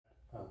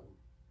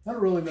I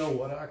don't really know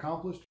what I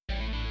accomplished.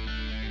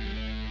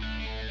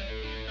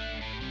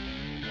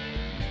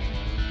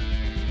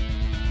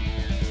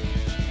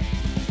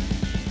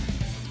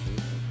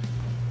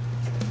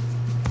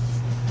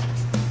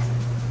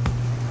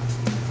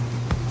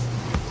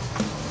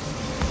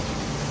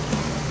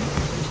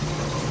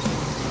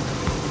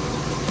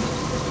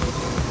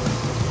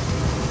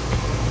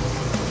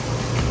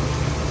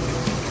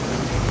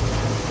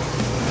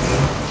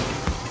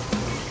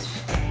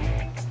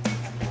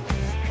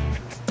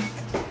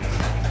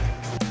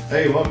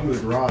 Hey, welcome to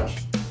the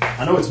garage.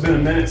 I know it's been a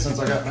minute since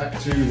I got back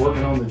to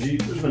working on the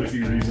Jeep. There's been a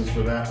few reasons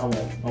for that. I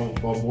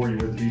won't bore you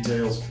with the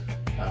details.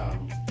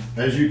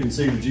 As you can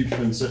see, the Jeep's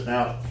been sitting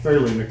out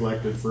fairly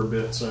neglected for a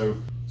bit. So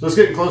it's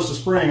getting close to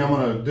spring. I'm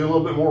gonna do a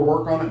little bit more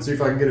work on it and see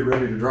if I can get it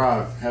ready to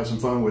drive, have some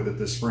fun with it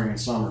this spring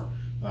and summer.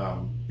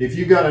 If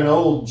you've got an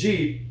old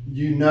Jeep,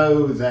 you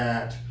know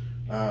that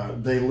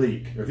they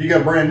leak. If you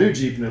got a brand new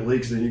Jeep and it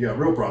leaks, then you got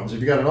real problems.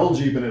 If you got an old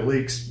Jeep and it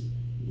leaks,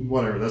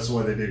 whatever, that's the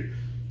way they do.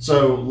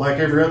 So like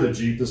every other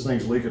Jeep, this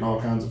thing's leaking all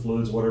kinds of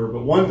fluids, whatever.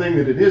 But one thing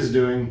that it is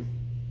doing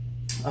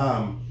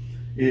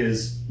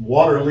is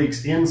water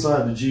leaks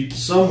inside the Jeep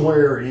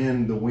somewhere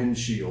in the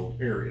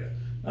windshield area.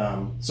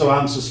 So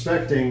I'm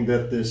suspecting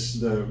that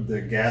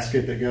the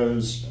gasket that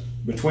goes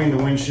between the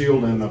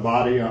windshield and the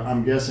body,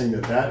 I'm guessing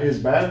that is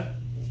bad.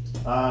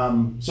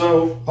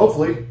 So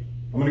hopefully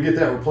I'm gonna get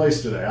that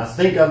replaced today. I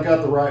think I've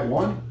got the right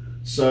one.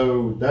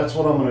 So that's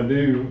what I'm gonna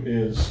do,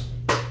 is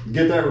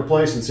get that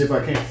replaced and see if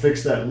I can't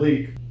fix that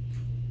leak.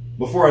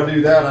 Before I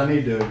do that, I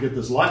need to get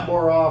this light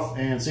bar off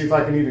and see if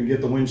I can even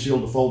get the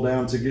windshield to fold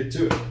down to get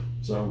to it.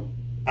 So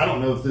I don't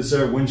know if this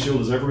windshield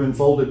has ever been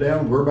folded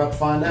down. We're about to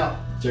find out.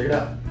 Check it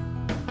out.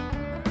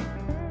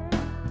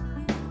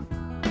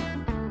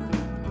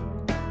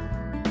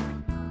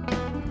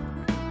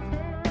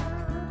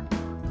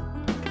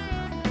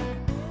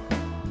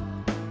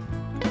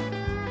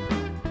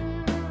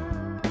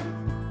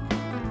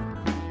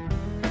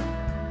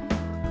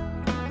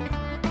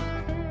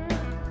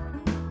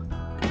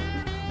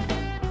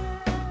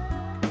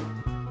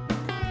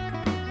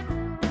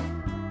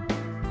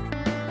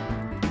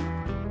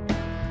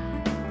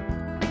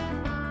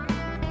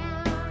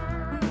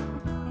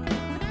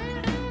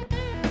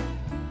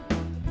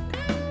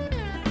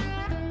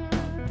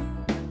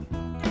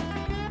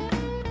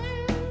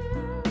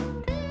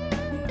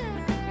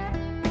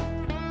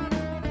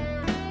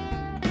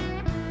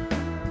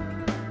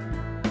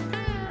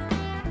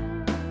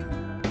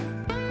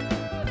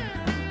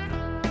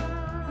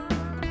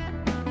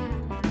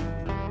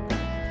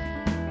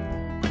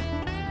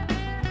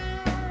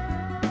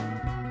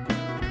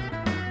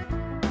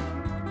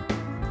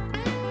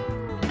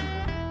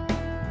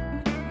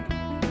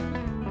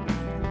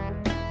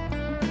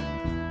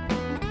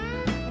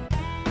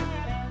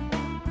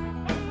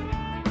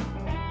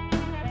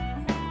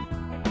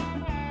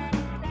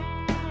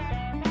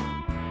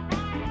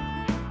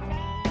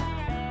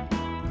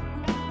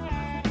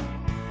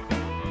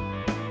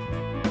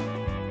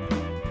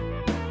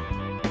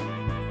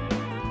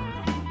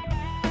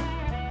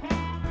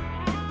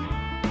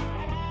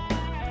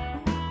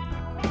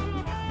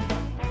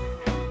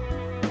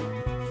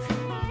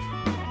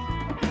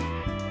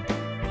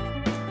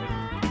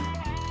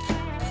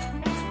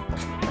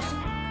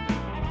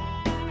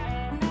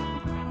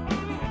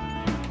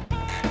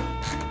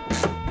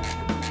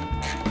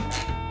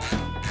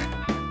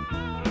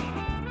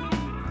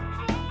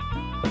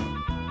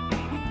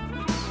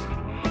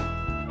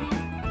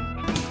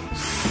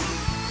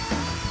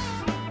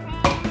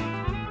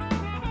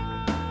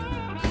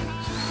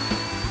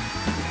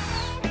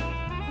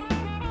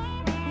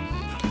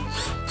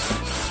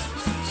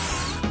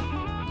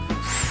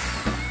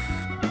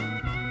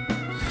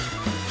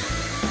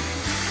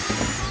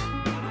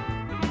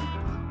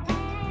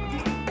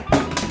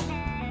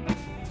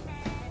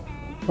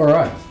 All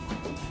right,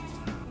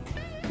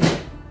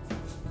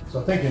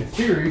 so I think in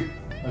theory,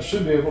 I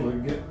should be able to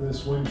get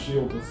this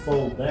windshield to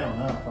fold down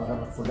now if I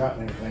haven't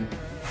forgotten anything.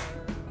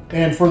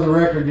 And for the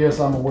record,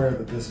 yes, I'm aware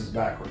that this is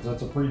backwards.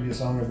 That's a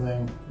previous owner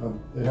thing.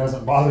 It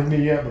hasn't bothered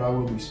me yet, but I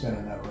will be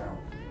spinning that around.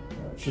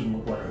 It shouldn't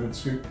look like a hood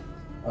scoop.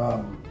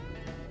 I'm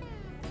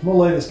gonna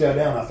lay this guy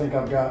down. I think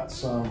I've got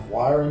some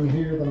wiring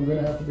here that I'm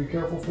gonna have to be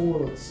careful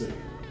for. Let's see.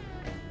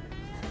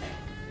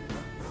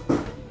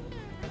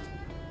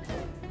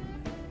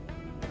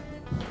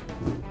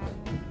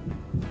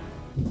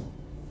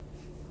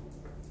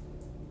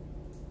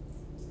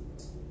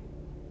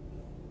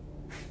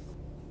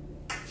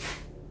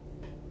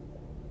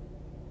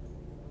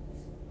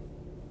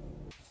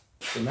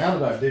 So now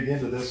that I dig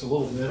into this a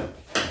little bit,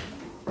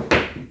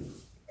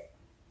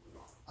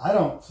 I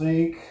don't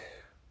think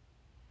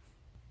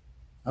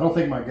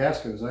my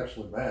gasket is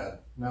actually bad.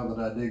 Now that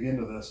I dig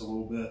into this a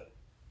little bit,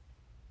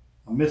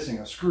 I'm missing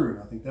a screw,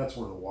 and I think that's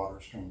where the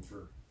water's coming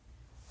through.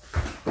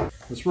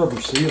 This rubber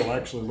seal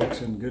actually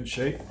looks in good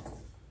shape.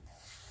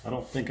 I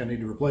don't think I need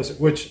to replace it,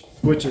 which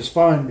is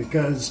fine,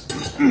 because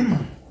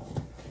the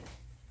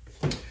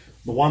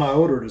one I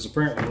ordered is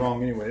apparently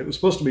wrong anyway. It was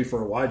supposed to be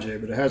for a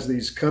YJ, but it has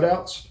these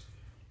cutouts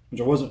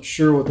which I wasn't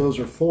sure what those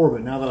are for,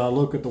 but now that I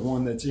look at the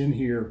one that's in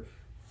here,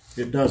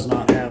 it does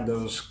not have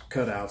those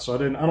cutouts. So I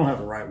don't have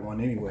the right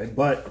one anyway,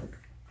 but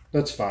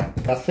that's fine.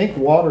 I think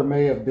water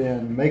may have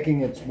been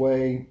making its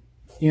way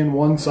in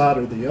one side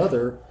or the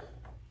other,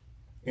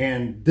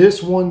 and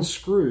this one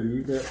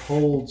screw that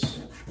holds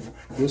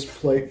this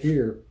plate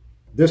here,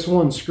 this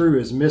one screw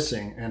is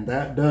missing, and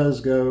that does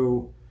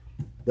go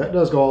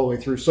all the way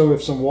through. So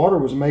if some water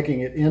was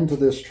making it into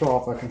this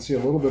trough, I can see a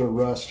little bit of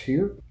rust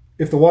here.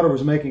 If the water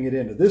was making it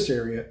into this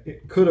area,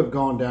 it could have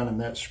gone down in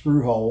that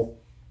screw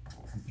hole,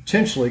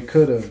 potentially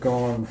could have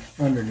gone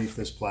underneath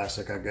this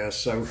plastic, I guess.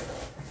 So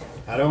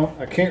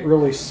I can't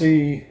really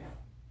see,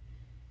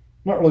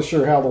 not really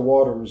sure how the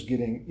water was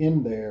getting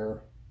in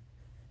there.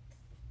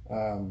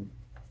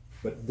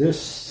 But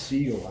this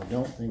seal I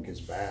don't think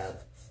is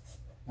bad.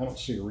 I don't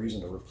see a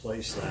reason to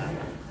replace that.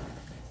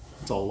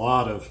 It's a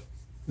lot of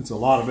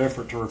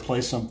effort to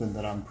replace something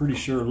that I'm pretty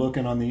sure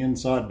looking on the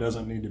inside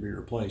doesn't need to be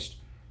replaced.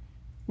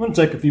 I'm going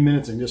to take a few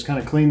minutes and just kind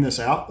of clean this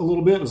out a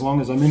little bit as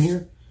long as I'm in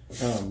here.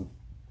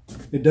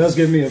 It does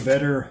give me a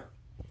better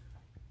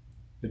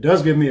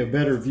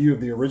view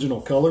of the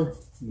original color.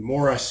 The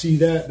more I see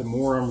that, the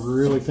more I'm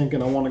really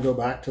thinking I want to go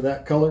back to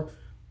that color.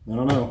 I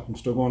don't know. I'm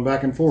still going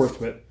back and forth,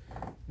 but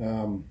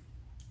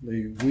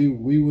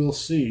we will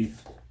see.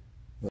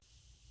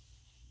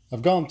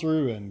 I've gone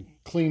through and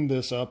cleaned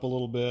this up a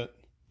little bit.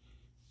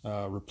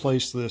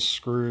 Replaced this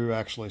screw.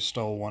 Actually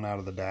stole one out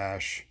of the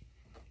dash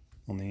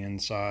on the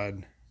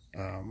inside.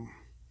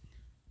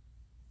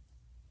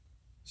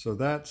 So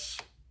that's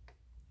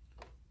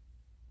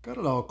got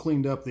it all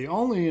cleaned up. The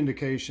only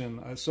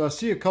indication, so I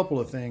see a couple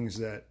of things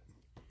that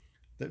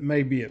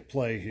may be at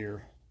play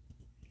here.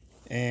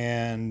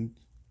 And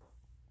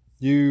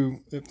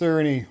if there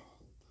are any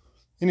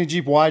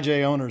Jeep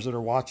YJ owners that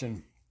are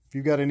watching, if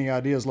you've got any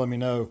ideas, let me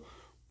know.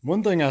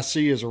 One thing I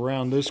see is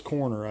around this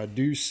corner, I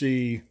do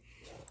see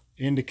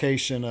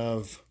indication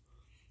of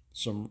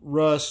some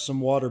rust,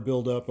 some water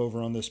buildup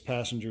over on this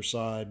passenger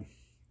side.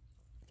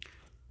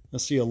 I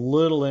see a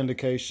little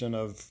indication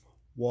of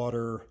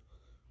water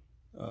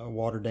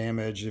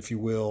damage, if you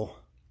will,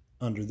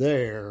 under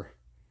there.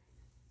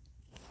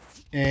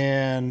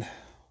 And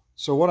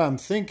so what I'm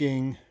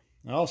thinking,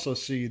 I also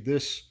see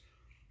this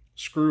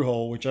screw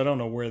hole, which I don't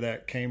know where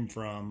that came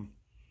from.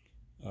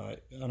 I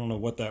don't know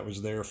what that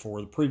was there for.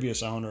 The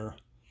previous owner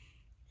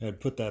had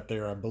put that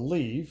there, I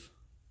believe,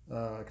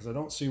 because I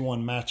don't see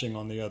one matching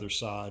on the other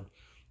side.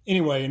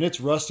 Anyway, and it's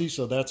rusty,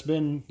 so there's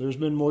been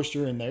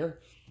moisture in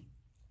there.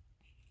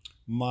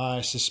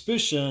 My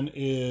suspicion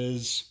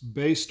is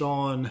based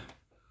on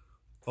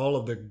all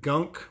of the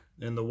gunk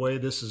and the way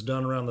this is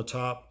done around the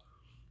top.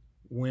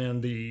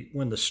 When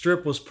the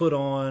strip was put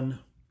on,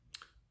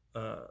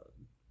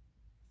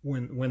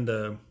 when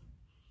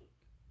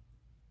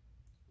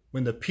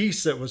the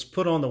piece that was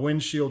put on the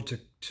windshield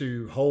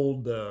to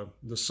hold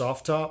the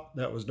soft top,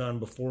 that was done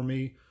before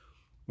me.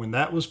 When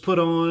that was put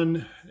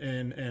on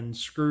and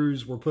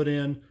screws were put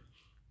in,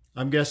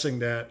 I'm guessing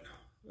that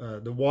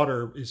the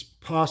water is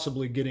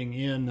possibly getting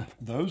in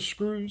those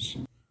screws.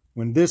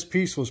 When this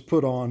piece was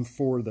put on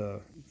for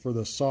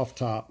the soft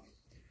top,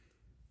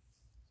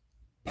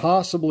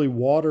 possibly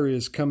water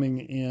is coming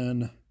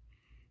in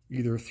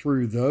either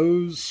through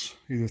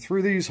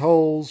these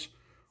holes,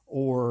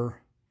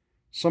 or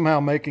somehow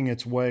making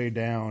its way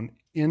down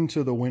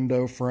into the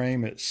window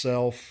frame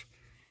itself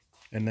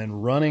and then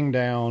running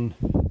down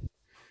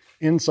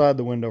inside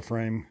the window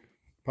frame,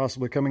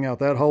 possibly coming out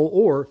that hole,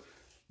 or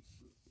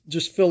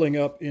just filling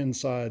up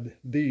inside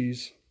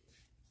these,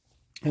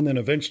 and then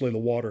eventually the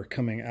water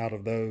coming out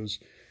of those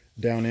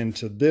down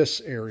into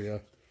this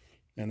area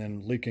and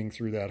then leaking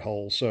through that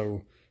hole.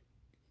 So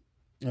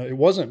it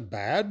wasn't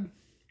bad,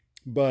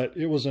 but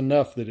it was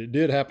enough that it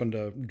did happen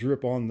to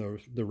drip on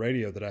the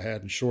radio that I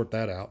had and short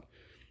that out.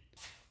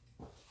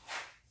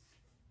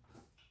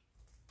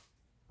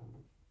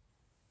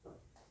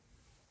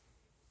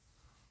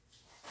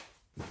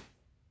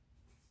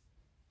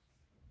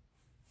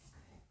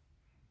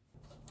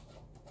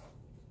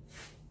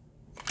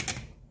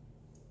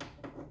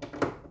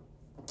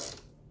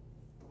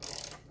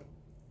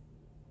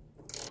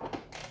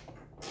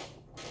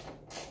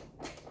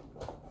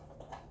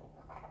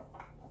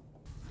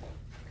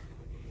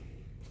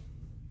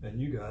 And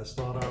you guys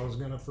thought I was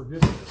going to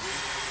forget this.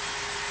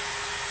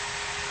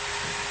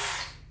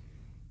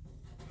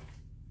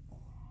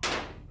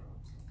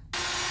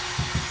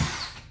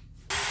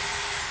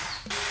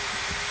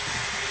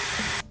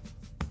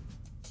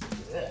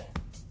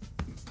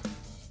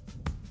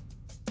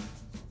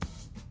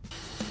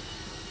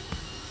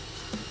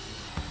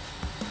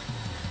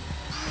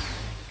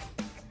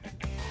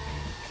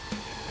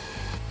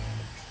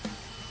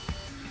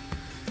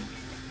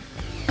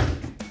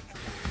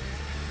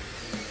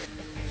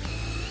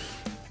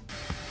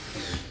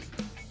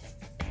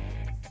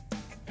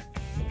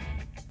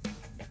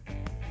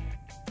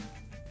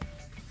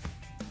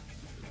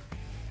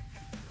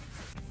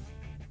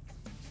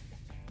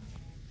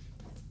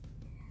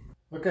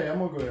 Okay, I'm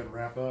gonna go ahead and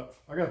wrap up.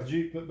 I got the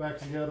Jeep put back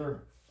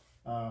together,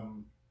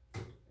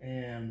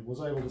 and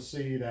was able to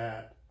see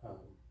that,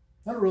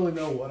 I don't really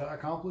know what I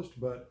accomplished,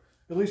 but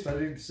at least I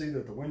did see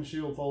that the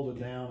windshield folded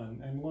down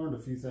and learned a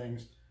few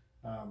things.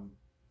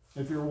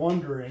 If you're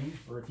wondering,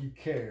 or if you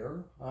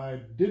care,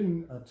 I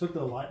took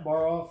the light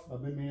bar off.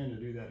 I've been meaning to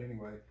do that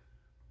anyway.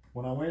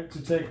 When I went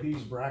to take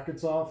these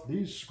brackets off,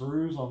 these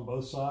screws on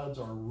both sides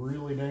are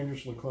really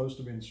dangerously close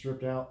to being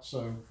stripped out.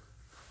 So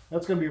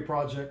that's going to be a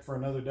project for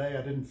another day.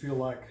 I didn't feel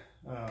like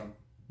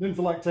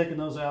taking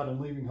those out and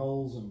leaving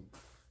holes and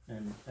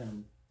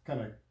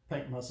kind of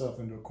painting myself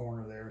into a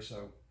corner there.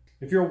 So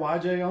if you're a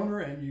YJ owner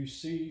and you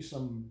see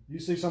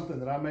something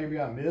that I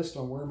missed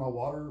on where my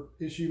water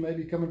issue may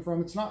be coming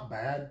from, it's not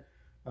bad.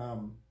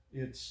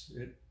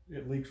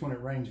 It leaks when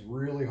it rains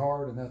really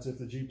hard, and that's if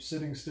the Jeep's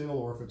sitting still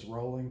or if it's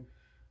rolling.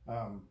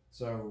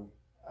 So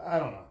I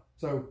don't know.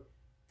 So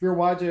if you're a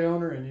YJ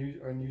owner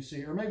and you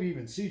see, or maybe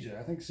even CJ,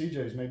 I think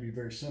CJ's may be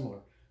very similar.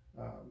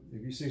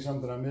 If you see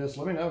something I missed,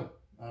 let me know.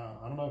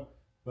 I don't know,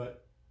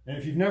 and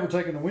if you've never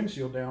taken the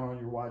windshield down on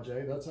your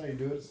YJ, that's how you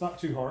do it. It's not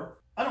too hard.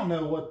 I don't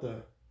know what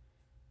the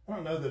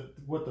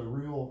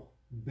real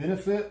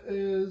benefit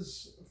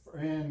is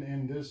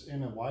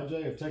in a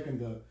YJ of taking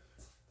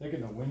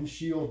the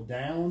windshield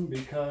down,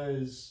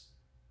 because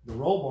the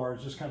roll bar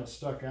is just kind of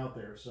stuck out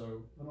there.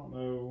 So I don't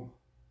know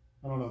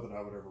that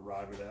I would ever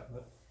ride with that.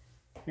 But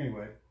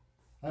anyway,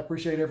 I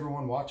appreciate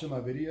everyone watching my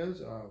videos.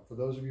 For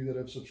those of you that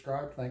have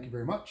subscribed, thank you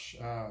very much.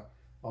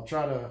 I'll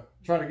try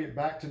to get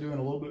back to doing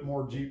a little bit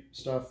more Jeep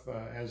stuff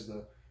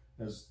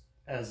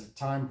as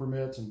time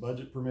permits and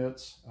budget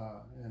permits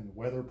and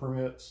weather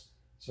permits.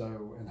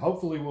 So, and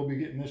hopefully we'll be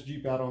getting this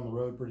Jeep out on the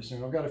road pretty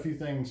soon. I've got a few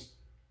things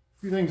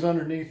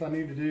underneath I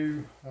need to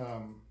do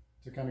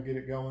to kind of get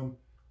it going,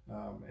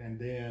 and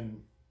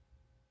then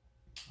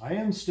I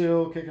am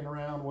still kicking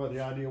around with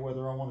the idea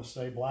whether I want to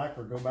stay black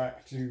or go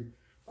back to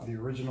the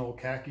original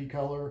khaki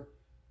color.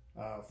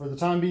 For the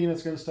time being,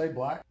 it's going to stay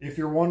black. If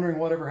you're wondering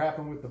whatever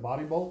happened with the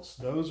body bolts,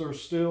 those are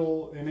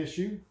still an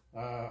issue.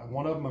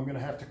 One of them I'm going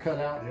to have to cut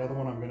out. The other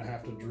one I'm going to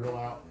have to drill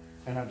out,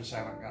 and I just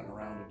haven't gotten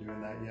around to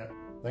doing that yet.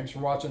 Thanks for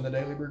watching the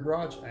Daily Brew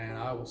Garage, and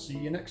I will see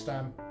you next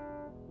time.